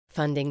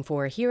Funding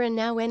for Here and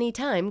Now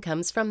Anytime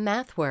comes from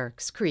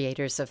MathWorks,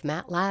 creators of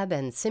MATLAB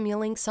and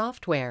Simulink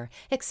software,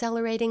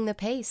 accelerating the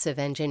pace of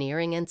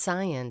engineering and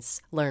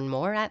science. Learn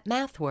more at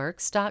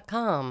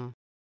mathworks.com.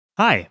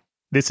 Hi,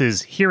 this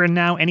is Here and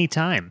Now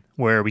Anytime,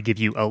 where we give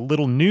you a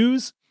little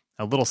news,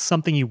 a little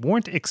something you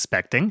weren't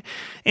expecting,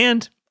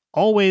 and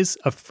always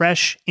a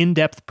fresh,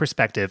 in-depth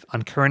perspective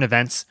on current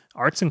events,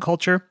 arts and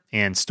culture,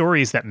 and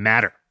stories that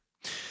matter.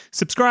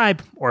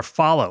 Subscribe or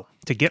follow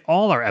to get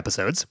all our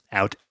episodes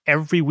out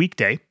every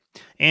weekday.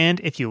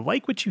 And if you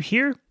like what you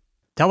hear,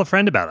 tell a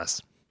friend about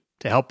us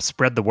to help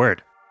spread the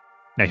word.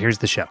 Now here's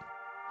the show.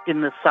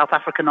 In the South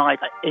African eye,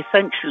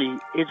 essentially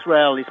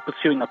Israel is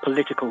pursuing a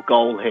political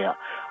goal here,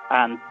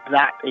 and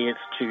that is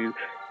to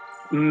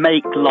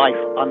make life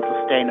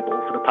unsustainable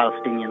for the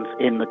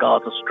Palestinians in the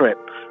Gaza Strip.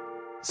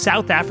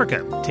 South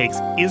Africa takes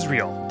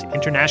Israel to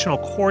international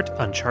court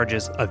on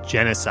charges of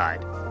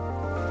genocide.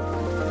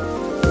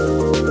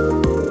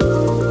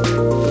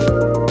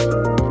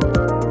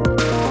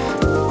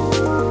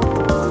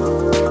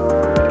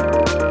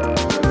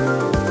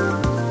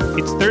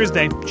 It's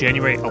Thursday,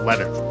 January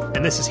 11th,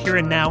 and this is Here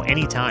and Now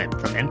Anytime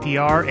from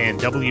NPR and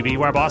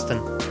WBUR Boston.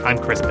 I'm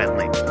Chris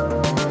Bentley.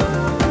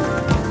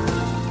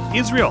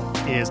 Israel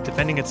is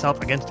defending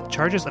itself against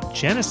charges of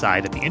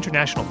genocide at the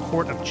International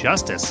Court of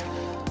Justice.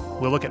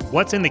 We'll look at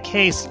what's in the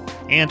case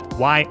and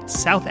why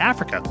South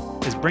Africa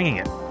is bringing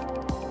it.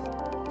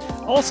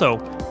 Also,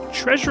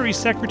 Treasury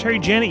Secretary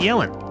Janet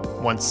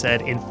Yellen once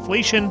said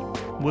inflation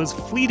was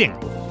fleeting.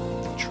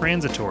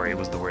 Transitory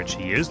was the word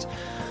she used.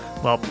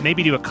 Well,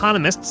 maybe to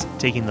economists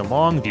taking the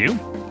long view,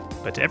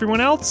 but to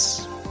everyone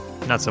else,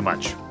 not so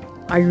much.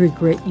 I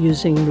regret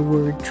using the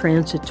word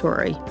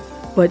transitory,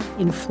 but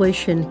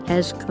inflation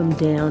has come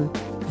down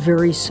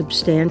very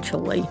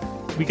substantially.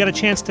 We got a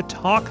chance to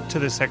talk to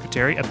the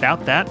secretary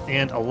about that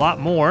and a lot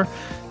more.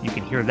 You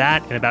can hear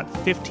that in about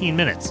 15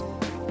 minutes.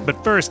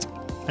 But first,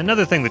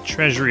 another thing the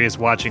Treasury is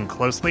watching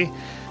closely,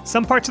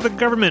 some parts of the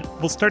government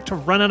will start to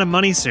run out of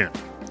money soon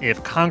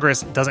if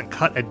Congress doesn't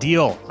cut a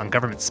deal on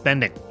government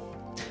spending.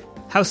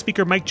 House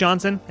Speaker Mike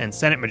Johnson and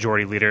Senate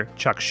Majority Leader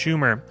Chuck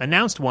Schumer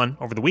announced one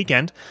over the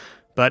weekend,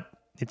 but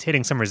it's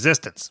hitting some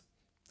resistance.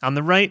 On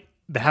the right,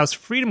 the House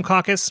Freedom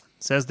Caucus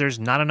says there's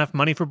not enough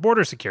money for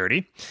border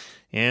security,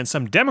 and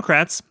some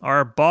Democrats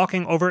are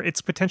balking over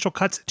its potential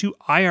cuts to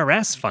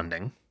IRS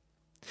funding.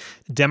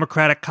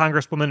 Democratic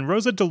Congresswoman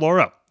Rosa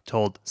DeLauro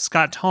told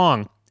Scott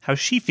Tong how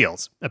she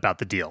feels about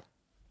the deal.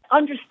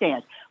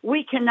 Understand,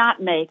 we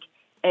cannot make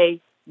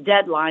a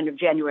deadline of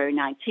January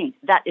 19th.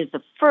 That is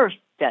the first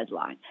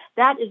deadline.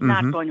 That is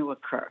not going to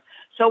occur.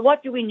 So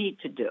what do we need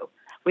to do?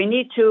 We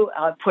need to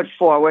put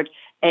forward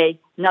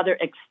another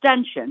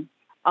extension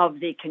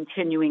of the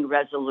continuing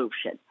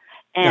resolution.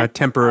 And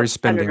temporary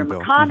spending Senator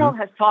bill. McConnell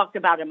has talked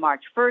about a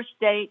March 1st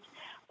date.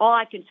 All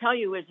I can tell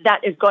you is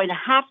that is going to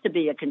have to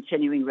be a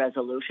continuing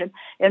resolution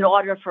in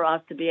order for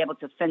us to be able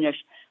to finish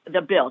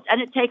the bills.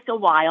 And it takes a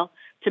while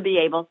to be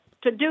able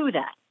to do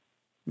that.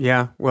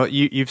 Yeah, well,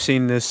 you've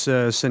seen this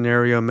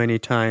scenario many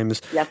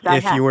times. Yes, I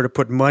have. If you were to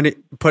put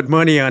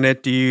money on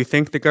it, do you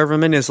think the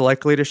government is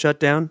likely to shut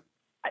down?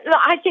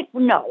 I think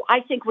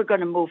we're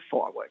going to move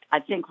forward. I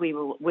think we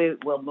will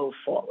move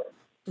forward.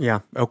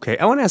 Yeah, okay.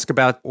 I want to ask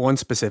about one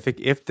specific.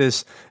 If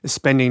this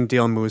spending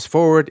deal moves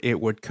forward,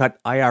 it would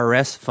cut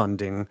IRS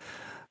funding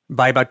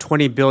by about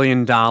 $20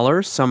 billion.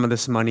 Some of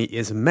this money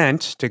is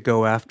meant to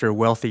go after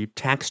wealthy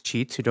tax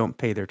cheats who don't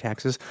pay their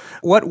taxes.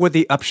 What would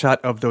the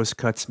upshot of those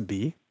cuts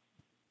be?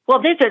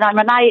 Well,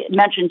 I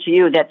mentioned to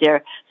you that there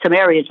are some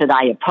areas that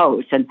I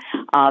oppose, and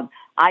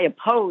I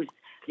oppose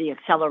the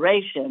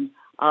acceleration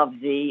of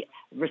the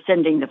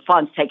rescinding the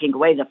funds, taking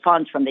away the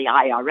funds from the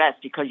IRS,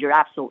 because you're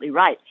absolutely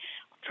right.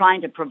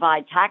 Trying to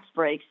provide tax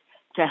breaks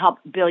to help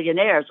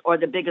billionaires or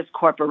the biggest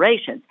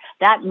corporations.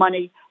 That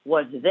money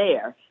was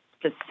there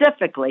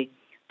specifically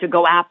to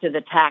go after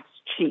the tax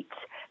cheats,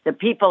 the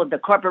people, the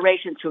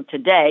corporations who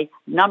today,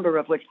 number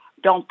of which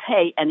don't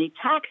pay any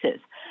taxes.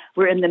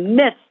 We're in the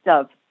midst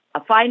of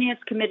a finance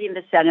committee in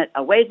the Senate,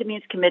 a Ways and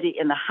Means committee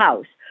in the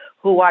House,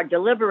 who are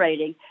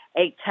deliberating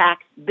a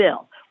tax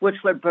bill, which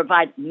would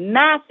provide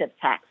massive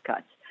tax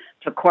cuts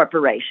to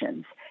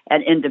corporations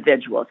and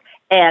individuals.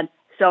 And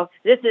so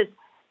this is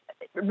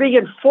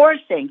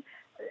reinforcing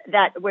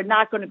that we're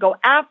not going to go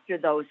after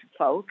those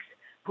folks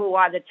who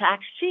are the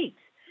tax cheats.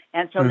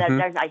 And so that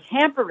there's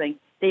hampering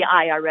the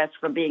IRS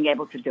from being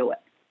able to do it.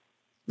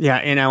 Yeah,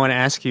 and I want to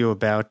ask you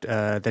about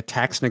the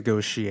tax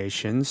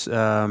negotiations.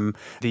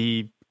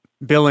 The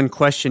bill in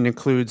question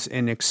includes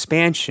an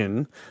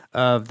expansion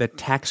of the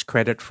tax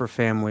credit for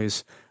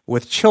families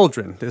with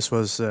children.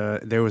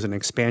 There was an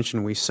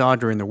expansion we saw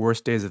during the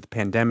worst days of the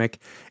pandemic,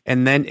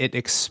 and then it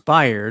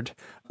expired.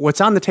 What's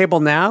on the table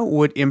now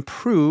would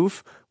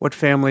improve what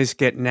families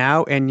get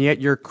now, and yet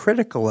you're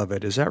critical of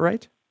it. Is that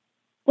right?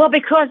 Well,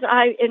 because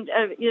I in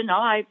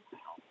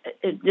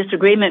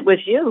disagreement with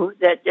you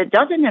that it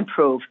doesn't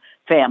improve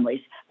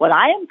families. What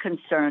I am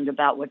concerned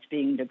about what's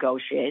being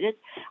negotiated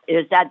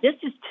is that this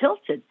is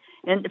tilted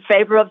in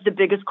favor of the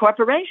biggest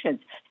corporations.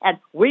 And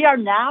we are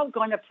now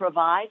going to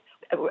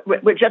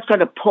we're just going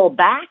to pull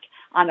back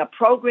on a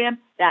program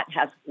that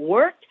has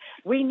worked.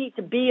 We need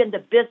to be in the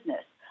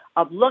business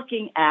of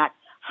looking at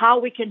how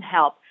we can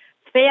help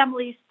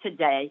families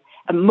today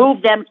and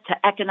move them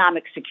to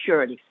economic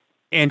security.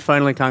 And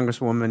finally,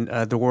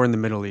 Congresswoman, the war in the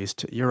Middle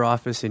East. Your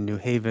office in New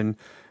Haven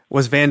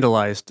was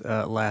vandalized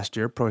last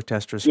year.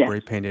 Protesters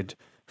spray-painted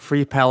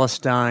Free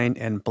Palestine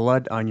and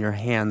blood on your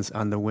hands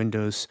on the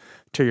windows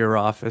to your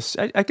office.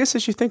 I guess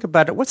as you think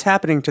about it, what's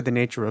happening to the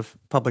nature of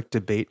public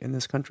debate in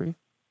this country?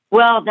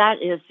 Well,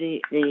 that is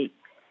the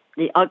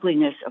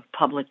ugliness of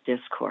public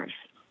discourse.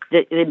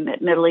 The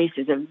Middle East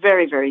is a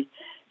very, very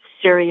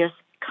serious,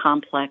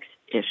 complex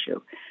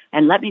issue.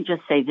 And let me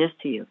just say this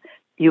to you.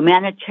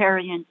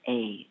 Humanitarian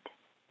aid.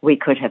 We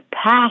could have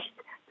passed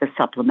the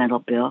supplemental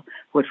bill,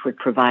 which would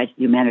provide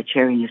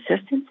humanitarian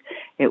assistance.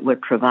 It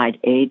would provide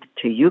aid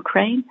to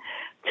Ukraine,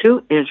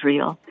 to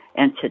Israel,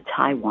 and to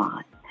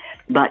Taiwan.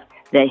 But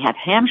they have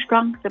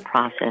hamstrung the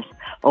process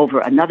over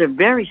another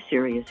very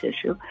serious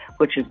issue,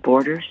 which is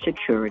border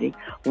security,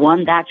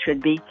 one that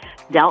should be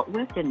dealt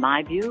with, in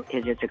my view.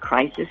 It is a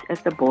crisis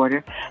at the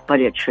border, but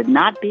it should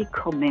not be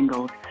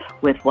commingled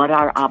with what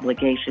our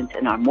obligations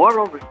and our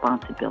moral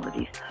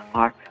responsibilities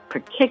are,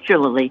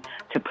 particularly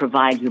to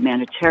provide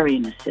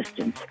humanitarian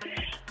assistance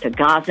to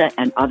Gaza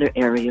and other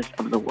areas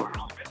of the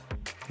world.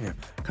 Yeah.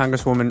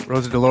 Congresswoman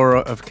Rosa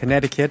DeLauro of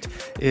Connecticut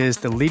is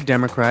the lead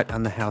Democrat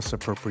on the House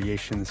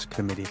Appropriations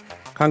Committee.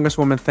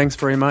 Congresswoman, thanks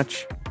very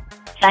much.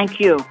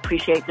 Thank you.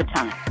 Appreciate the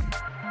time.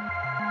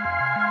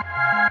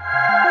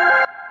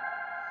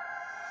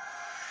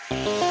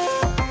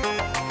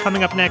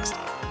 Coming up next,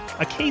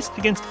 a case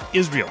against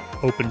Israel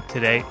opened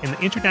today in the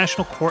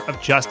International Court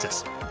of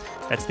Justice.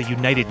 That's the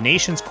United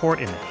Nations Court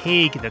in The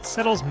Hague that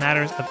settles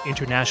matters of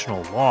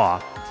international law.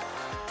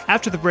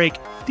 After the break,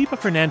 Deepa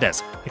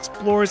Fernandez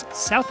explores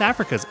South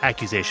Africa's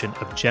accusation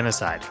of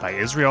genocide by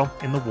Israel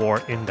in the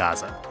war in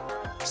Gaza.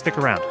 Stick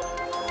around.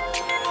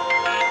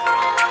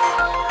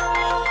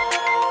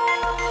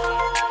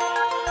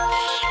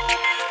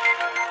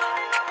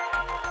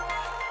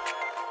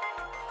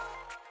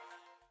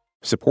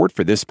 Support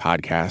for this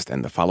podcast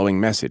and the following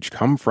message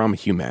come from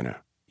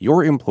Humana.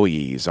 Your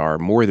employees are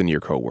more than your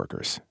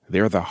coworkers.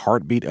 They're the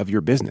heartbeat of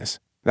your business.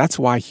 That's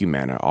why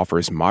Humana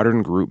offers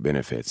modern group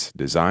benefits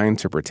designed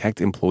to protect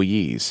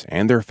employees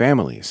and their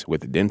families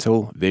with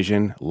dental,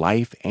 vision,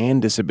 life, and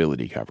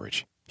disability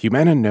coverage.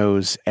 Humana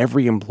knows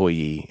every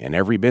employee and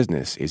every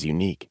business is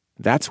unique.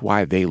 That's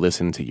why they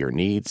listen to your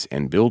needs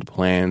and build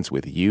plans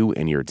with you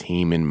and your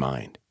team in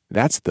mind.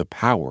 That's the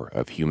power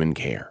of human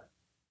care.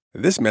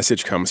 This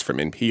message comes from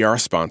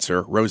NPR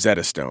sponsor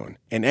Rosetta Stone,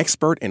 an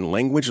expert in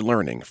language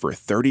learning for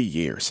 30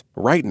 years.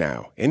 Right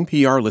now,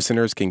 NPR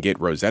listeners can get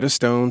Rosetta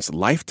Stone's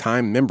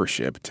lifetime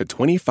membership to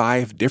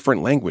 25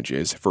 different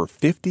languages for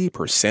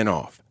 50%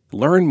 off.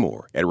 Learn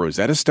more at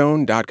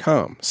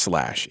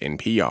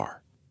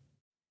rosettastone.com/NPR.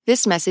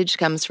 This message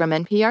comes from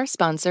NPR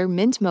sponsor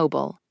Mint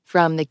Mobile.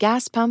 From the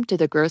gas pump to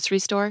the grocery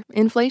store,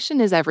 inflation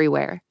is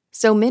everywhere.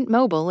 So Mint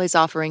Mobile is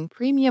offering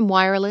premium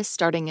wireless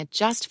starting at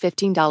just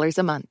 $15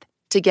 a month.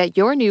 To get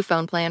your new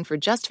phone plan for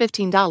just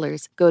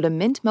 $15, go to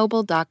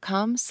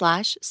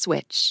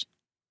mintmobile.com/switch.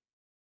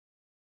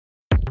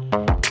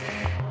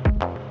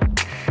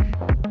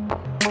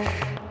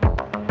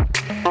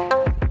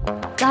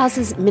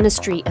 Gaza's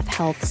Ministry of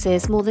Health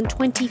says more than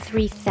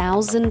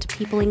 23,000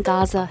 people in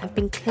Gaza have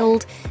been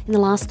killed in the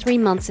last 3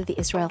 months of the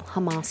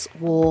Israel-Hamas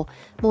war.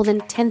 More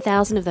than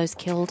 10,000 of those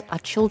killed are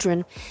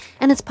children.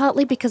 And it's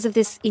partly because of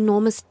this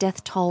enormous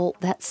death toll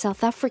that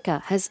South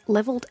Africa has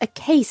levelled a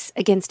case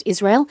against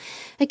Israel,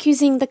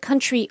 accusing the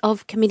country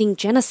of committing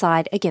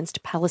genocide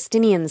against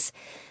Palestinians.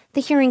 The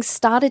hearing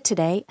started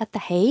today at The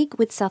Hague,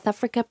 with South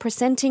Africa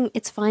presenting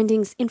its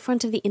findings in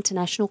front of the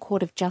International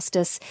Court of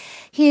Justice.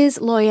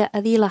 Here's lawyer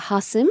Adila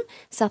Hassim,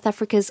 South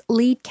Africa's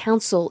lead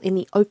counsel in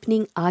the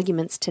opening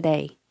arguments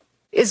today.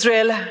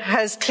 Israel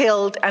has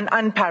killed an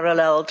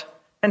unparalleled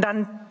and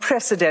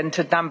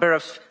unprecedented number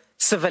of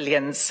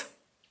civilians,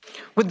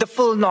 with the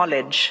full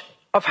knowledge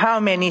of how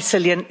many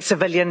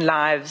civilian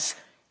lives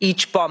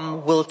each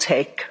bomb will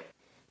take.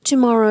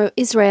 Tomorrow,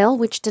 Israel,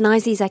 which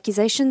denies these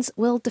accusations,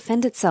 will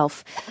defend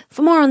itself.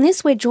 For more on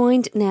this, we're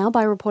joined now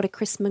by reporter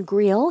Chris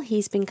McGreal.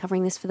 He's been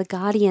covering this for The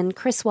Guardian.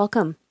 Chris,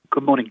 welcome.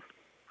 Good morning.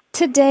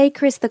 Today,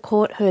 Chris, the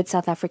court heard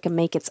South Africa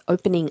make its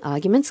opening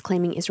arguments,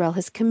 claiming Israel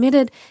has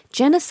committed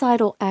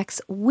genocidal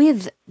acts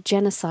with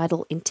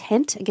genocidal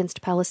intent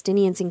against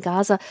Palestinians in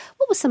Gaza.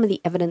 What was some of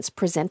the evidence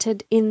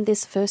presented in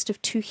this first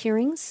of 2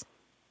 hearings?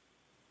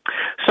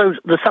 So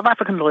the South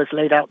African lawyers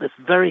laid out this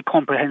very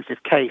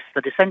comprehensive case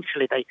that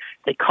essentially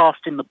they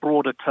cast in the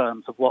broader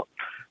terms of what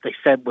they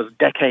said was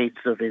decades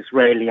of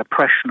Israeli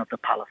oppression of the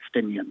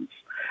Palestinians.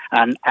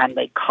 And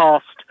they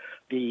cast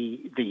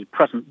the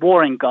present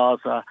war in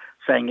Gaza,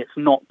 saying it's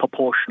not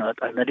proportionate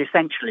and that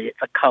essentially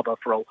it's a cover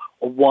for a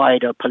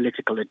wider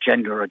political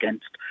agenda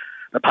against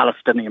the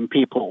Palestinian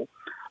people.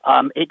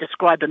 It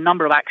described a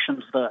number of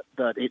actions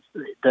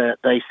that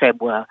they said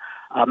were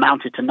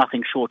amounted to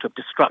nothing short of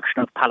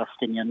destruction of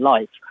Palestinian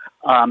life.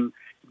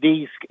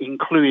 These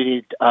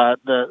included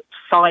the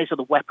size of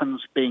the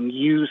weapons being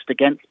used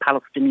against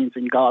Palestinians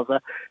in Gaza,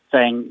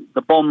 saying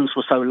the bombs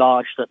were so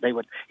large that they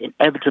would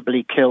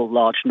inevitably kill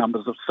large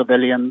numbers of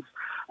civilians.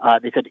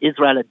 They said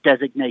Israel had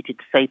designated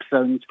safe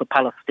zones for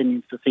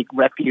Palestinians to seek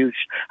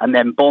refuge and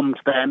then bombed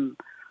them,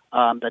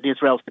 that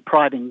Israel's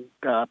depriving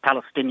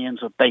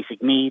Palestinians of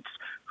basic needs,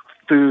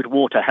 food,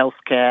 water,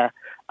 healthcare,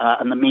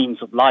 and the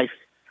means of life.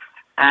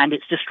 And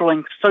it's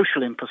destroying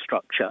social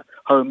infrastructure,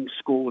 homes,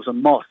 schools,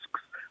 and mosques,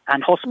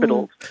 and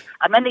hospitals.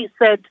 And then he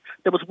said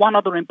there was one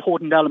other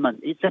important element.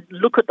 He said,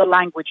 look at the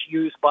language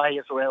used by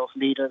Israel's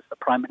leaders, the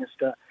Prime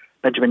Minister,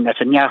 Benjamin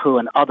Netanyahu,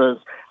 and others,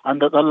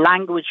 and that the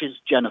language is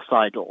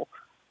genocidal,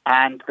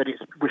 and that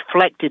it's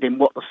reflected in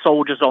what the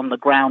soldiers on the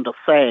ground are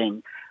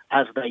saying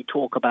as they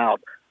talk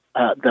about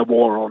the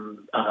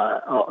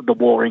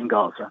war in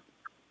Gaza.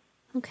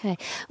 Okay.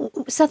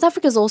 South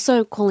Africa is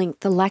also calling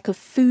the lack of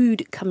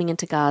food coming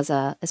into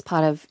Gaza as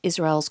part of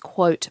Israel's,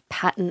 quote,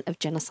 pattern of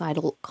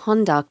genocidal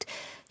conduct.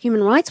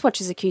 Human Rights Watch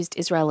has accused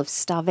Israel of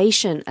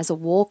starvation as a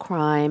war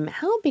crime.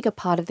 How big a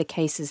part of the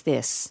case is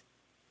this?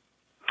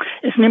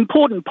 It's an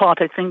important part,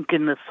 I think,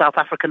 in the South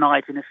African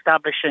eyes in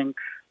establishing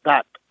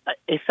that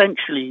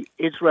essentially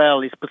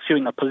Israel is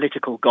pursuing a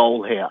political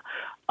goal here,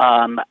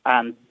 and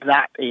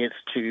that is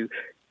to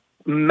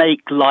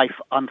make life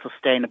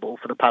unsustainable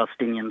for the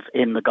Palestinians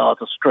in the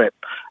Gaza Strip.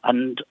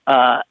 And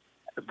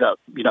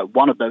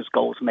one of those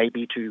goals may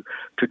be to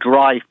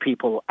drive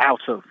people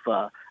out of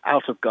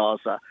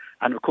Gaza.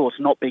 And of course,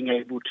 not being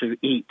able to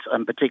eat,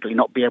 and particularly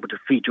not be able to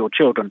feed your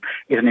children,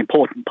 is an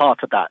important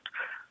part of that.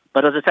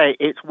 But as I say,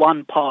 it's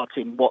one part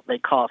in what they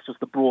cast as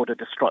the broader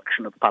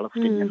destruction of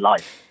Palestinian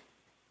life.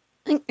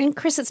 And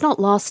Chris, it's not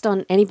lost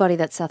on anybody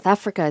that South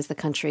Africa is the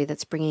country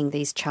that's bringing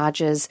these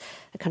charges,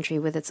 a country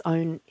with its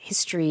own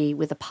history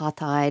with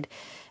apartheid,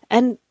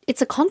 and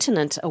it's a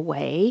continent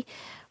away.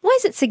 Why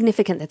is it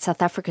significant that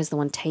South Africa is the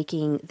one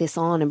taking this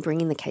on and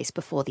bringing the case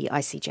before the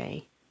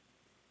ICJ?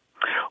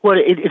 Well,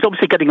 it's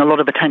obviously getting a lot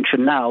of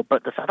attention now,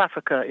 but the South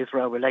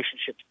Africa-Israel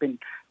relationship's been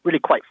really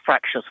quite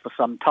fractious for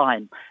some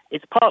time.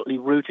 It's partly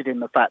rooted in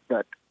the fact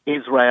that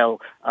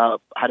Israel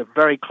had a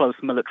very close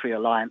military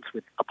alliance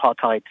with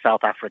apartheid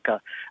South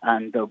Africa,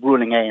 and the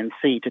ruling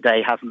ANC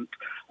today hasn't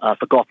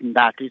forgotten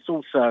that. It's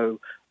also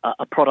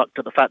a product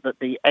of the fact that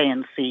the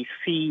ANC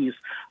sees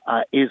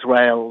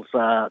Israel's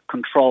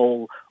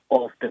control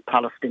of the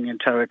Palestinian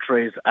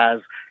territories as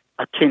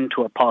akin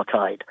to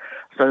apartheid.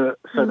 So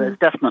there's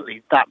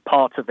definitely that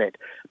part of it.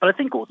 But I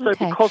think also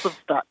because of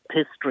that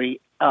history,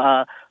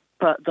 South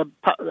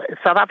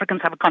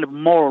Africans have a kind of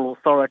moral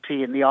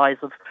authority in the eyes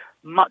of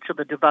much of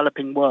the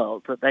developing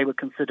world, that they were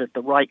considered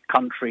the right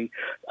country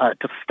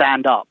to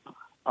stand up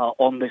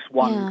on this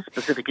one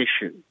specific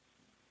issue.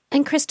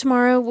 And Chris,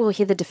 tomorrow we'll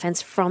hear the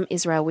defense from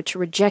Israel, which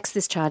rejects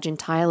this charge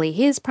entirely.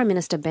 Here's Prime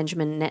Minister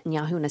Benjamin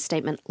Netanyahu in a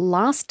statement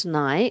last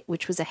night,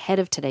 which was ahead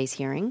of today's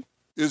hearing.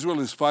 Israel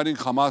is fighting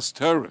Hamas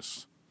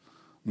terrorists,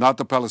 not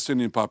the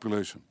Palestinian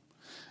population.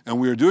 And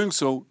we are doing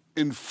so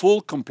in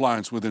full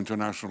compliance with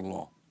international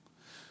law.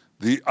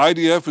 The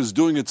IDF is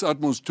doing its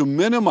utmost to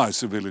minimize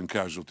civilian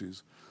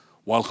casualties,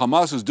 while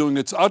Hamas is doing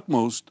its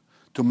utmost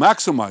to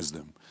maximize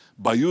them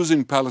by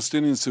using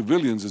Palestinian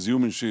civilians as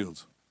human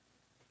shields.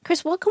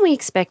 Chris, what can we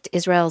expect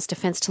Israel's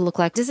defense to look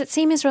like? Does it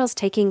seem Israel's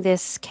taking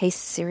this case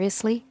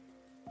seriously?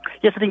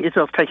 Yes, I think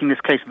Israel's taking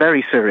this case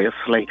very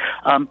seriously,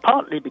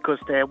 partly because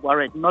they're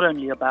worried not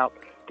only about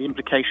the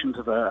implications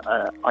of a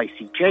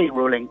ICJ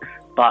ruling,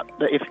 but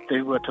that if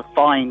they were to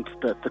find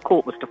that the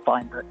court was to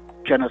find that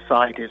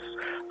genocide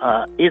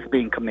is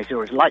being committed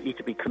or is likely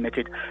to be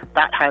committed,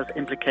 that has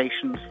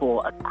implications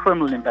for a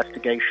criminal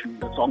investigation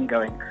that's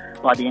ongoing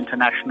by the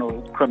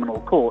International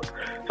Criminal Court.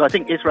 So I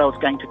think Israel's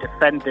going to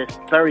defend this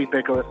very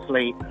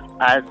vigorously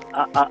as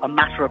a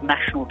matter of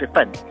national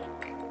defense.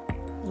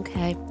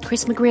 Okay.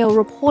 Chris McGreal,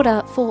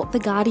 reporter for The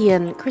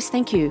Guardian. Chris,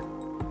 thank you.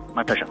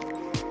 My pleasure.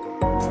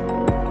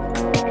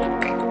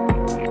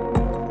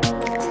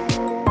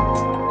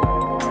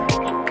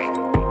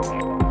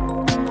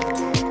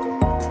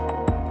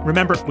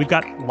 Remember, we've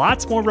got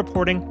lots more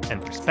reporting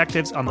and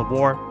perspectives on the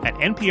war at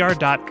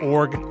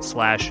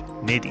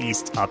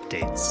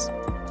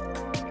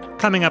npr.org/MideastUpdates.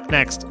 Coming up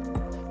next,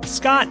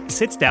 Scott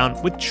sits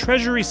down with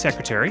Treasury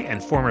Secretary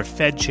and former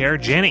Fed Chair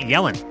Janet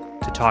Yellen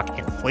to talk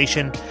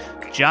inflation,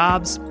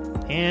 jobs,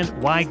 and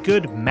why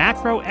good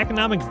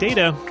macroeconomic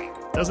data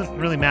doesn't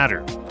really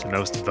matter to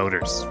most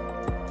voters.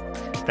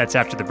 That's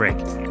after the break.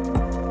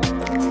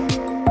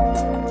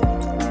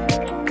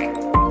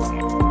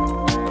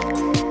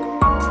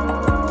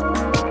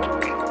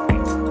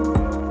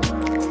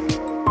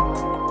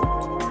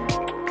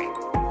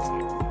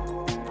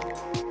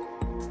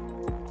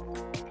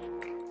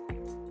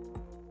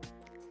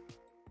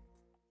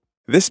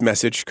 This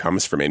message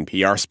comes from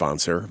NPR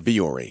sponsor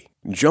Vuori.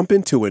 Jump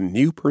into a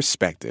new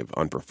perspective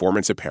on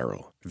performance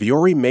apparel.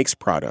 Vuori makes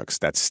products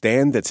that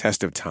stand the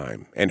test of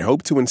time and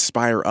hope to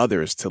inspire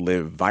others to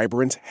live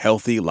vibrant,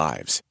 healthy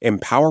lives,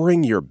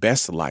 empowering your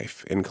best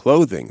life in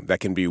clothing that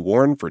can be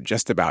worn for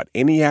just about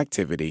any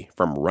activity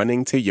from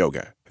running to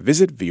yoga.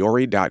 Visit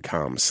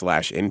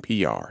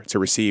Vuori.com/NPR to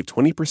receive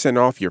 20%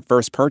 off your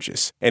first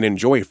purchase and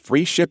enjoy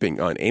free shipping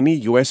on any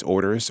U.S.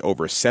 orders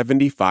over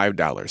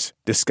 $75.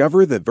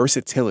 Discover the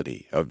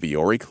versatility of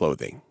Vuori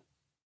clothing.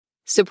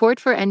 Support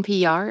for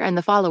NPR and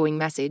the following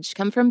message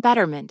come from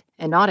Betterment,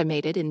 an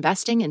automated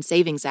investing and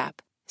savings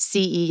app.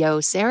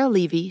 CEO Sarah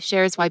Levy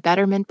shares why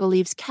Betterment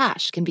believes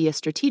cash can be a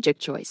strategic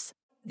choice.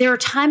 There are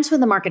times when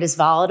the market is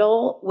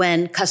volatile,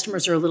 when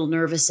customers are a little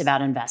nervous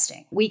about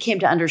investing. We came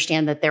to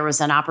understand that there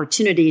was an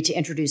opportunity to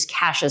introduce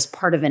cash as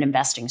part of an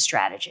investing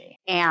strategy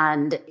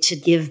and to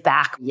give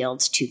back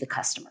yields to the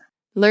customer.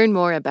 Learn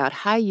more about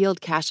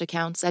high-yield cash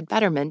accounts at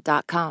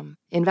Betterment.com.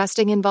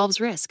 Investing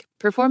involves risk.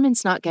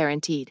 Performance not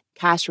guaranteed.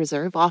 Cash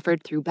reserve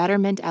offered through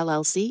Betterment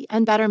LLC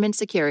and Betterment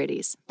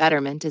Securities.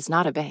 Betterment is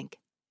not a bank.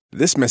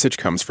 This message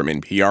comes from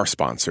NPR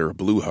sponsor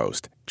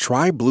Bluehost.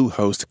 Try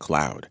Bluehost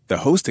Cloud, the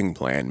hosting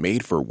plan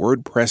made for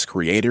WordPress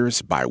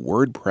creators by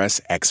WordPress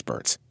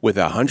experts. With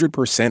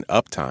 100%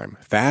 uptime,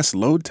 fast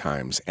load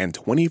times, and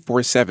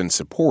 24/7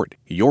 support,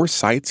 your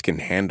sites can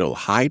handle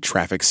high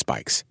traffic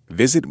spikes.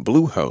 Visit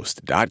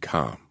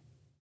Bluehost.com.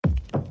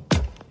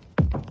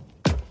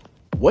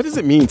 What does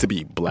it mean to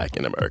be Black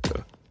in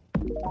America?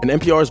 In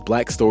NPR's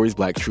Black Stories,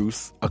 Black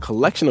Truths, a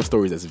collection of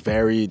stories as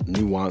varied,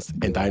 nuanced,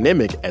 and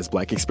dynamic as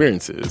Black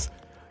experiences,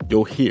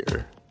 you'll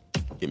hear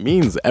it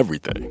means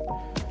everything.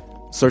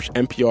 Search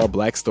NPR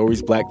Black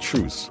Stories, Black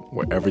Truths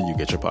wherever you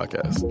get your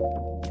podcasts.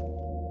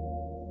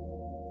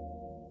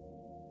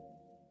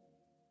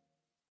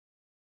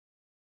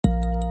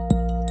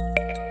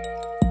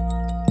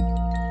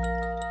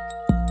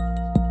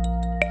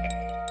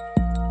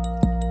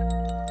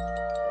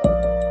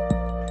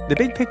 The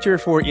big picture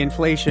for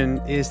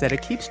inflation is that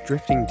it keeps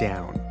drifting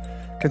down.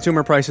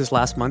 Consumer prices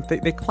last month,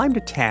 they climbed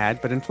a tad,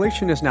 but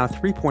inflation is now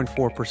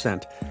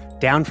 3.4%,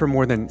 down from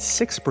more than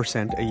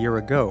 6% a year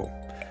ago.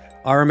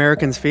 Are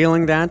Americans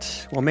feeling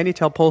that? Well, many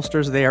tell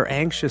pollsters they are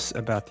anxious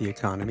about the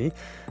economy,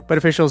 but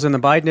officials in the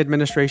Biden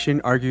administration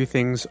argue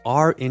things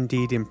are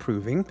indeed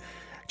improving.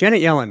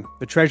 Janet Yellen,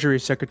 the Treasury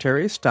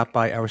Secretary, stopped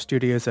by our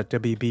studios at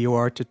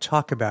WBUR to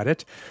talk about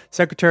it.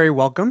 Secretary,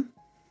 welcome.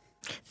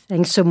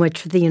 Thanks so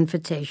much for the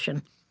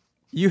invitation.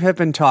 You have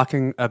been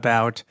talking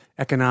about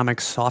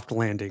economic soft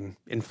landing.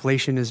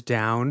 Inflation is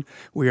down.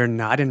 We are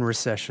not in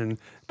recession.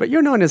 But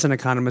you're known as an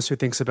economist who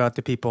thinks about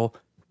the people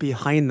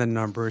behind the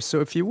numbers.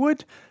 So if you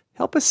would,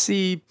 help us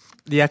see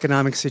the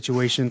economic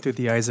situation through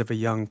the eyes of a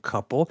young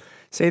couple.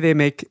 Say they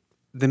make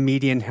the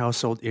median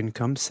household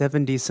income,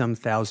 $70-some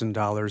thousand.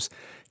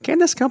 Can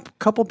this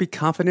couple be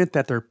confident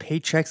that their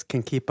paychecks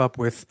can keep up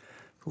with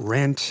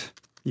rent,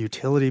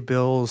 utility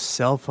bills,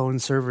 cell phone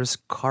service,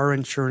 car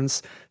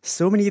insurance?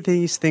 So many of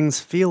these things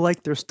feel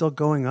like they're still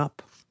going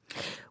up.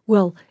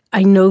 Well,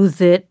 I know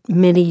that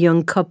many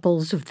young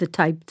couples of the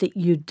type that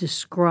you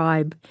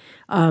describe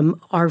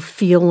are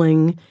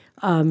feeling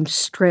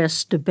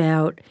stressed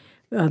about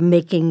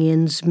making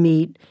ends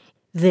meet.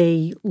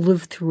 They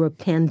lived through a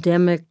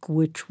pandemic,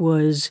 which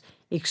was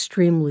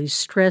extremely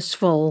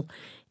stressful,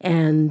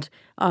 and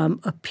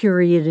a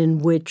period in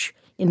which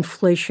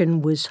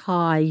inflation was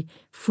high,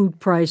 food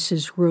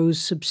prices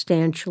rose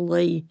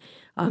substantially,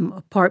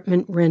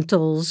 apartment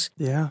rentals.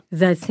 Yeah.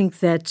 I think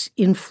that's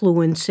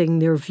influencing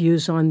their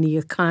views on the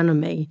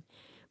economy.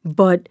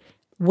 But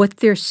what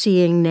they're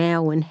seeing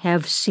now and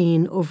have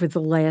seen over the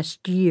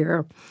last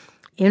year,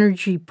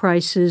 energy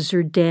prices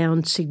are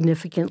down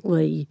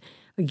significantly.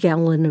 A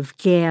gallon of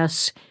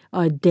gas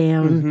down.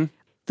 Mm-hmm.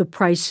 The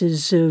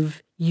prices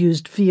of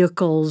used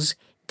vehicles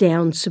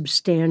down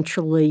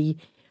substantially.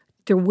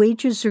 Their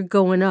wages are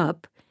going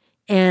up,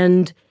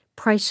 and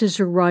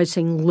prices are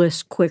rising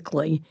less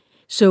quickly.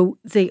 So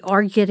they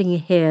are getting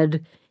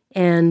ahead,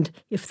 and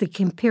if they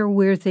compare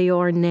where they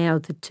are now,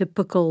 the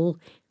typical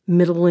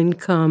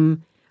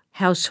middle-income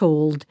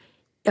household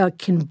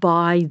can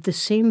buy the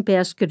same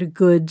basket of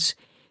goods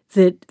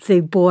that they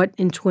bought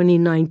in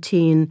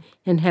 2019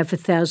 and have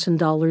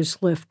 $1,000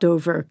 left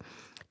over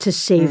to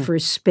save or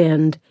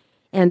spend.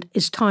 And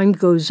as time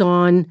goes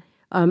on,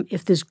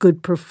 if this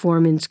good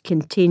performance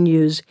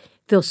continues,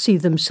 they'll see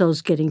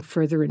themselves getting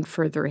further and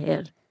further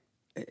ahead.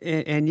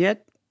 And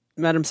yet,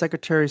 Madam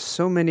Secretary,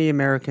 so many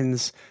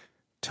Americans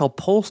tell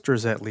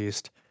pollsters, at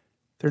least,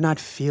 they're not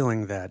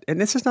feeling that.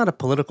 And this is not a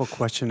political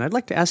question. I'd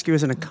like to ask you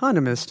as an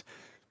economist,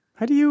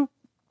 how do you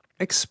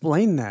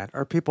explain that?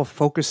 Are people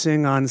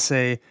focusing on,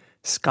 say,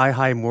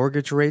 sky-high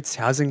mortgage rates,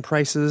 housing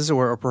prices,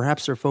 or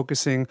perhaps they're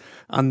focusing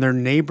on their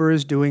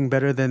neighbors doing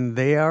better than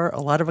they are?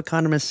 A lot of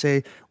economists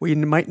say we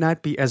might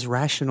not be as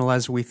rational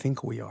as we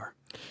think we are.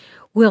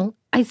 Well,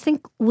 I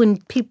think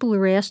when people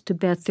are asked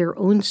about their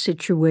own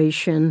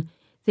situation,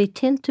 they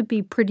tend to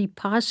be pretty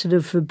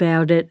positive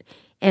about it,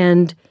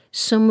 and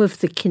some of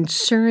the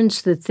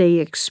concerns that they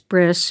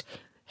express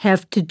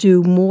have to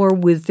do more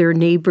with their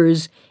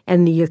neighbors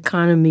and the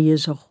economy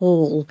as a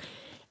whole.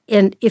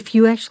 And if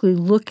you actually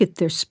look at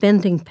their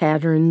spending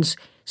patterns,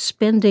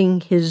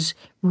 spending has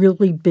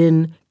really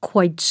been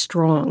quite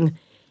strong.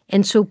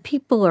 And so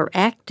people are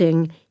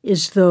acting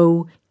as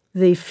though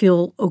they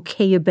feel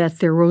okay about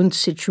their own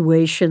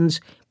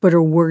situations, but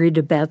are worried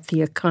about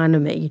the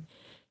economy.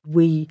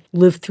 We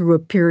lived through a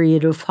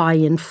period of high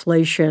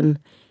inflation,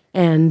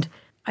 and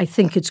I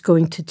think it's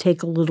going to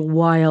take a little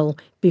while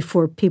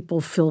before people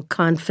feel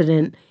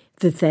confident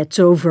that that's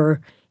over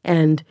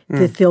and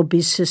that they'll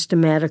be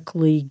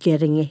systematically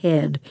getting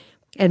ahead.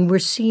 And we're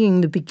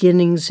seeing the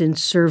beginnings in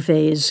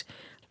surveys,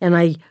 and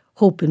I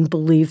hope and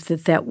believe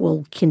that that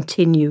will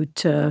continue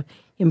to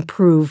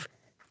improve.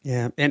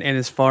 Yeah, and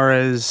as far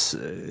as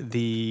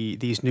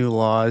these new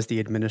laws, the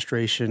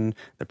administration,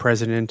 the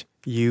president,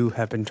 you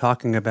have been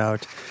talking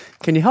about,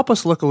 can you help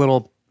us look a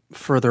little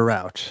further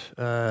out?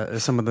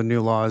 Some of the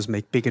new laws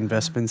make big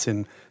investments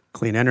in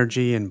clean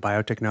energy and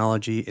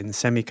biotechnology, in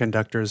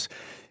semiconductors.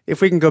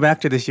 If we can go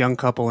back to this young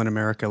couple in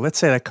America, let's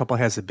say that couple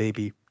has a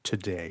baby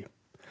today.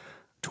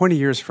 20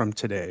 years from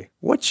today,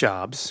 what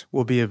jobs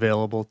will be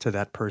available to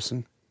that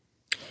person?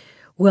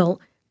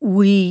 Well,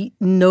 we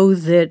know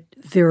that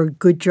there are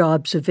good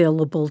jobs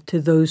available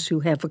to those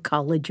who have a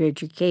college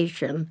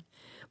education,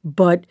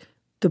 but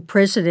the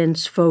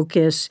president's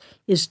focus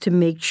is to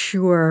make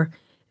sure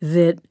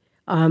that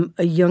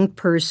a young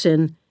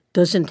person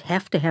doesn't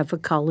have to have a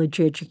college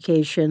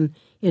education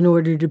in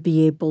order to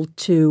be able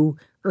to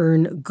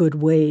earn a good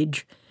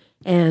wage,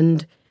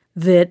 and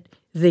that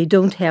they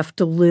don't have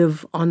to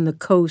live on the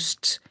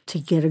coasts to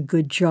get a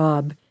good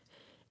job.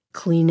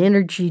 Clean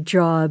energy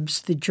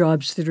jobs, the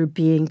jobs that are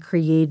being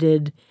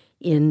created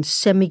in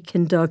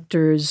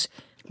semiconductors,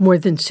 more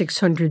than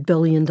 $600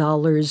 billion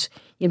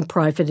in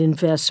private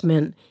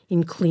investment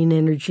in clean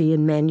energy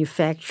and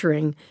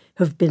manufacturing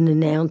have been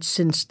announced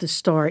since the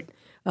start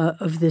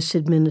of this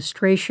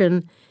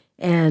administration,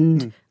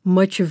 and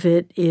much of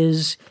it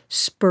is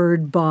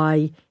spurred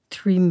by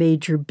three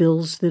major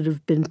bills that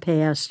have been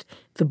passed: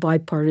 the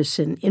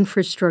bipartisan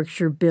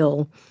infrastructure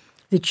bill,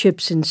 the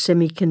chips and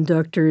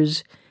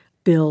semiconductors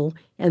bill,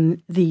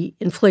 and the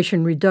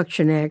Inflation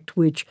Reduction Act,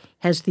 which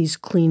has these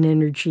clean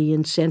energy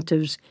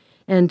incentives.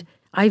 And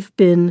I've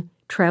been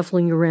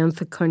traveling around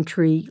the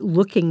country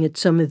looking at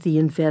some of the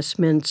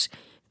investments,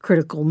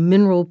 critical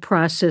mineral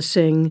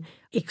processing,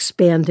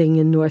 expanding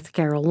in North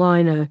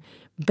Carolina,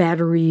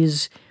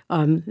 batteries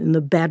in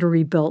the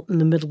battery belt in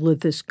the middle of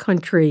this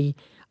country,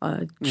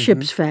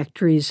 chips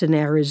factories in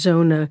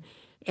Arizona,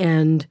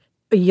 and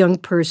a young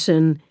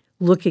person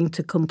looking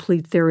to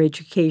complete their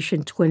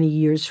education 20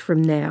 years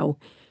from now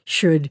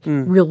should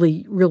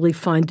really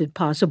find it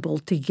possible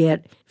to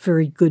get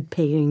very good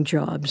paying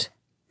jobs.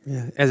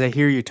 Yeah. As I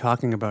hear you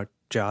talking about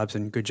jobs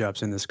and good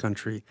jobs in this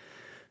country,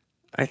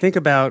 I think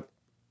about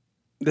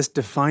this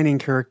defining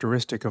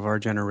characteristic of our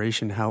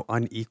generation, how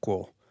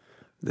unequal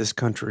this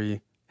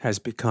country has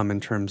become in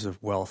terms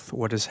of wealth.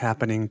 What is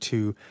happening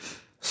to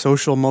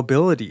social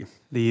mobility,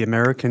 the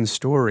American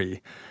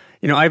story?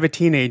 You know, I have a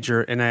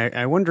teenager, and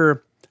I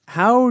wonder,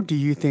 how do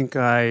you think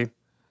I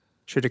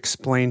should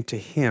explain to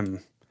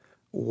him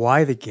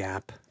why the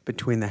gap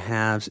between the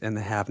haves and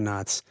the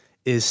have-nots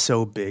is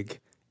so big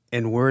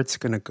and where it's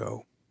going to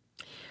go?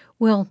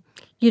 Well,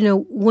 you know,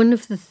 one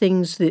of the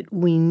things that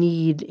we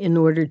need in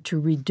order to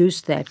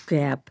reduce that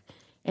gap,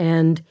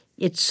 and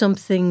it's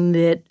something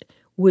that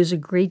was a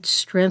great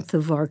strength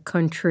of our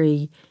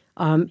country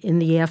in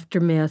the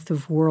aftermath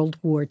of World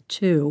War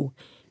II,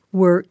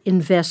 were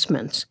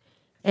investments.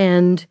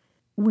 And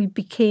we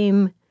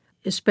became,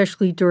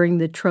 especially during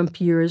the Trump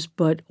years,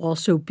 but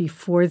also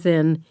before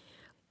then,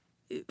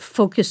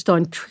 focused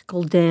on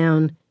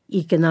trickle-down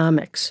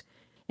economics.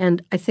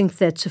 And I think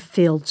that's a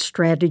failed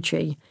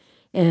strategy.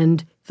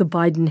 And the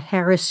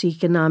Biden-Harris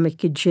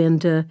economic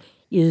agenda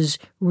is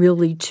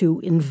really to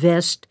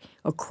invest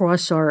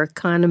across our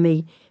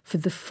economy. For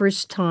the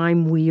first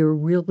time, we are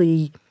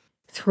really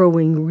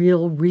throwing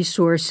real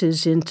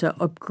resources into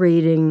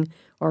upgrading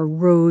our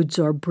roads,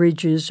 our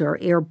bridges, our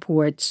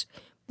airports,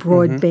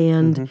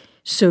 broadband,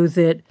 so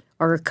that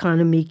our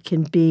economy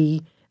can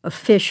be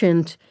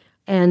efficient,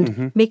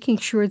 and making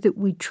sure that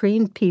we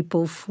train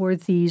people for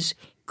these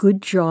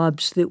good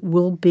jobs that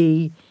will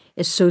be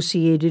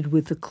associated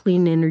with a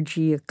clean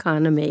energy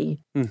economy.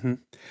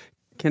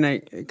 Can I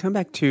come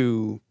back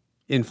to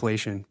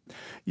inflation?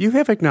 You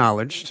have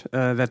acknowledged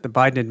that the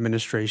Biden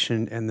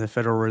administration and the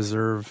Federal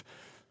Reserve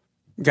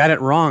got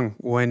it wrong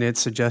when it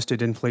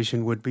suggested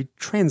inflation would be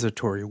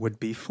transitory, would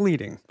be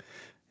fleeting.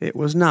 It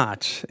was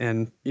not.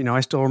 And, you know, I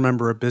still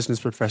remember a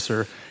business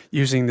professor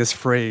using this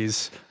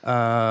phrase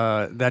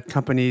that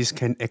companies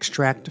can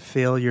extract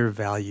failure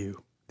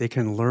value. They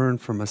can learn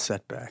from a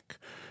setback.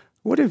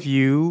 What have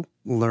you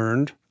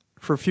learned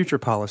for future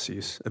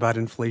policies about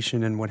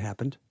inflation and what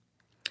happened?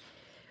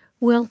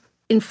 Well,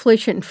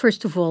 inflation,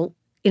 first of all,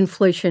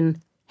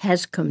 inflation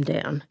has come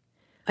down.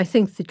 I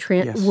think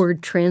the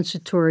word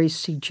transitory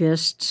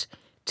suggests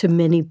to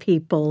many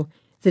people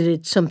that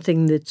it's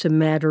something that's a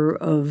matter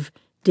of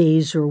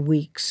days or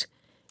weeks.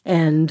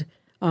 And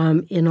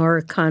in our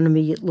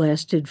economy, it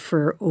lasted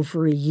for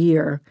over a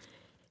year.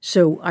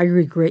 So I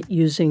regret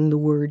using the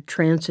word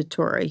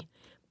transitory.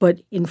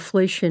 But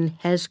inflation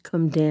has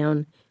come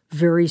down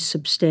very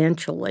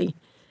substantially.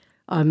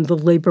 The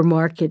labor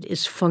market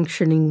is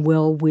functioning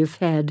well. We've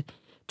had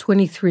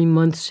 23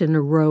 months in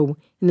a row,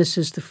 and this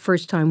is the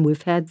first time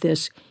we've had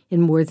this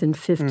in more than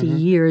 50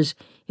 years,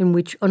 in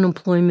which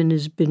unemployment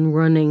has been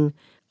running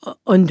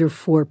under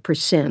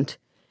 4%.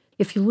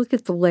 If you look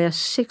at the last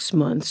 6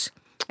 months,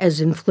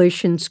 as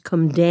inflation's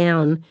come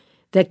down,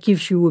 that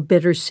gives you a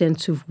better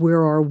sense of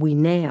where are we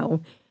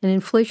now. And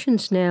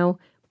inflation's now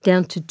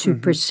down to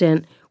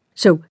 2%.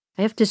 So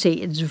I have to say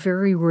it's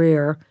very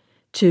rare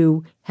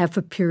to have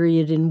a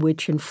period in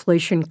which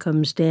inflation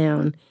comes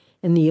down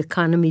and the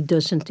economy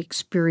doesn't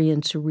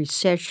experience a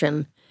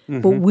recession.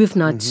 But we've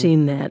not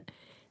seen that.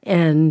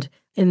 And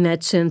in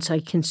that sense, I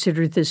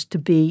consider this to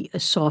be a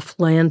soft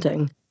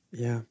landing.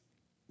 Yeah.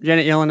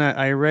 Janet Yellen,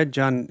 I read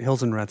John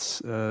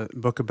Hilsenrath's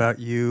book about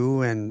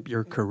you and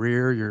your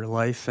career, your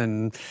life,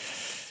 and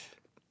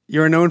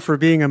you're known for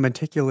being a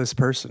meticulous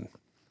person.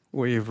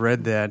 We've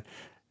read that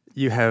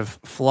you have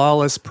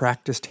flawless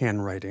practiced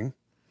handwriting.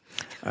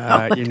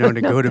 You're known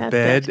to go to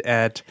bed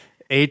at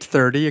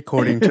 8:30,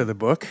 according to the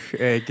book,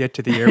 get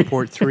to the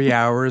airport 3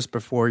 hours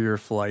before your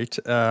flight.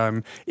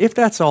 If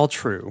that's all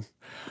true,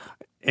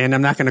 and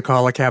I'm not going to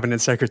call a cabinet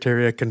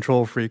secretary a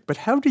control freak, but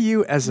how do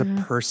you as a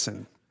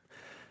person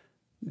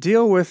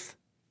deal with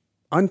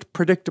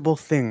unpredictable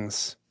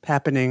things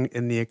happening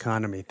in the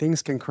economy?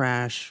 Things can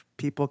crash,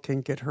 people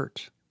can get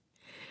hurt.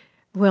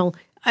 Well,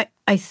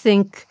 I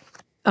think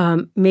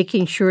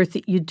making sure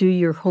that you do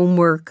your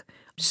homework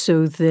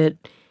so that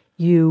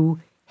you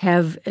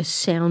have a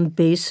sound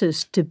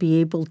basis to be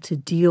able to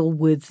deal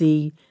with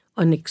the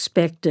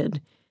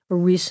unexpected. A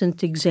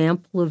recent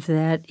example of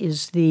that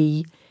is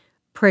the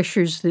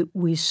pressures that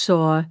we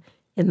saw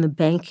in the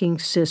banking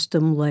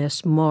system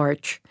last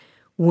March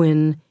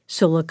when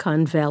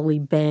Silicon Valley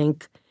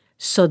Bank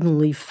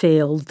suddenly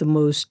failed, the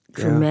most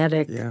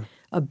dramatic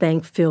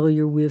bank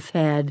failure we've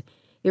had.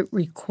 It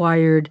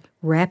required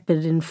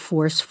rapid and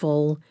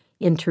forceful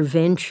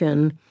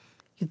intervention.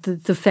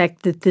 The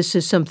fact that this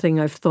is something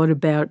I've thought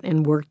about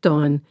and worked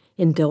on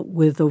and dealt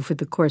with over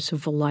the course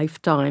of a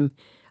lifetime,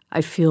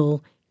 I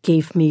feel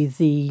gave me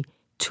the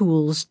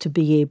tools to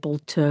be able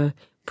to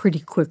pretty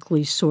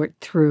quickly sort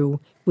through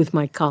with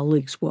my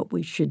colleagues what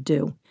we should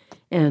do.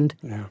 And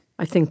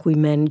I think we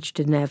managed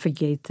to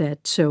navigate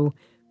that. So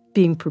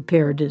being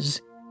prepared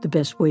is the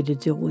best way to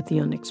deal with the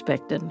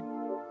unexpected.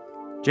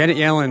 Janet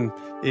Yellen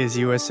is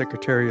U.S.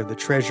 Secretary of the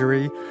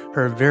Treasury.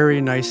 Her very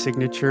nice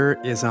signature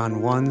is on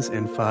 $1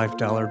 and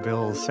 $5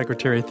 bills.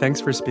 Secretary, thanks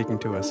for speaking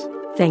to us.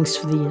 Thanks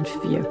for the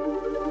interview.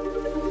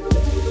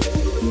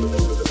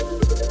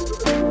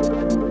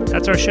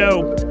 That's our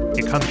show.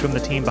 It comes from the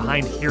team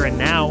behind Here and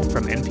Now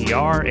from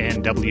NPR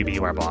and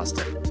WBUR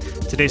Boston.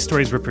 Today's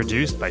stories were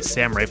produced by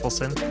Sam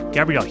Rapelson,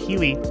 Gabrielle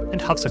Healy,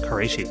 and Hafsa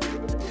Qureshi.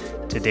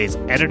 Today's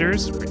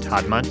editors were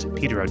Todd Munt,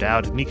 Peter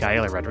O'Dowd,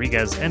 Micaela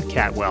Rodriguez, and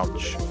Kat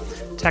Welch.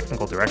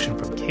 Technical direction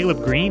from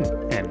Caleb Green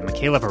and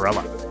Michaela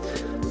Varela.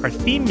 Our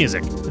theme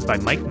music is by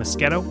Mike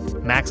Moschetto,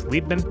 Max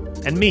Liebman,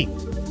 and me,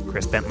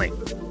 Chris Bentley.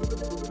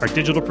 Our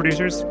digital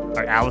producers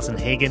are Allison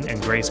Hagen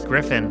and Grace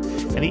Griffin,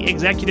 and the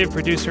executive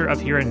producer of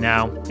Here and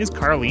Now is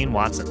Carleen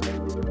Watson.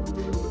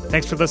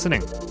 Thanks for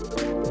listening.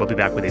 We'll be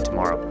back with you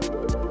tomorrow.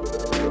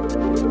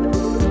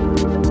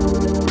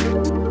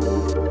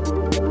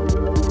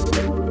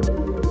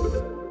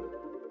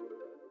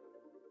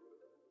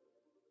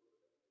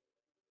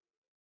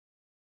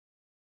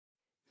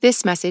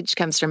 This message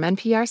comes from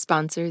NPR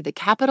sponsor, the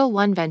Capital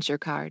One Venture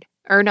Card.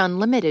 Earn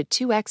unlimited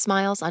 2x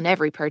miles on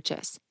every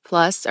purchase.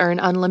 Plus, earn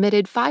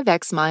unlimited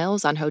 5x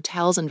miles on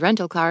hotels and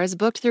rental cars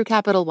booked through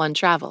Capital One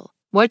Travel.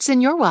 What's in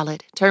your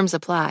wallet? Terms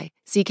apply.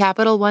 See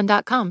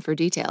CapitalOne.com for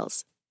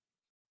details.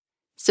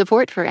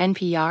 Support for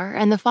NPR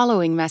and the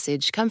following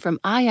message come from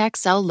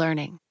IXL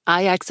Learning.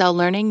 IXL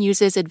Learning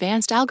uses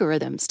advanced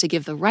algorithms to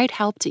give the right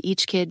help to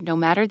each kid no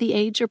matter the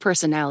age or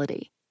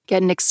personality.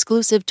 Get an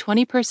exclusive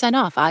 20%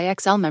 off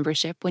IXL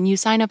membership when you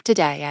sign up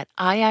today at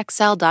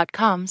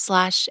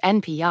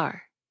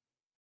IXL.com/NPR.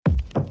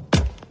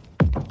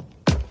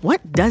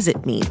 What does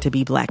it mean to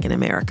be Black in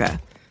America?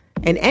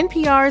 In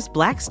NPR's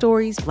Black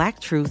Stories, Black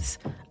Truths,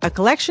 a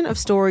collection of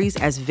stories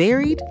as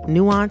varied,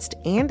 nuanced,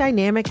 and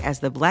dynamic as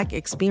the Black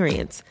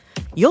experience,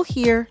 you'll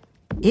hear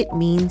it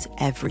means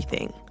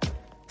everything.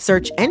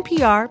 Search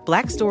NPR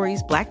Black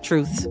Stories, Black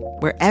Truths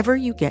wherever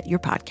you get your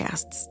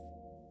podcasts.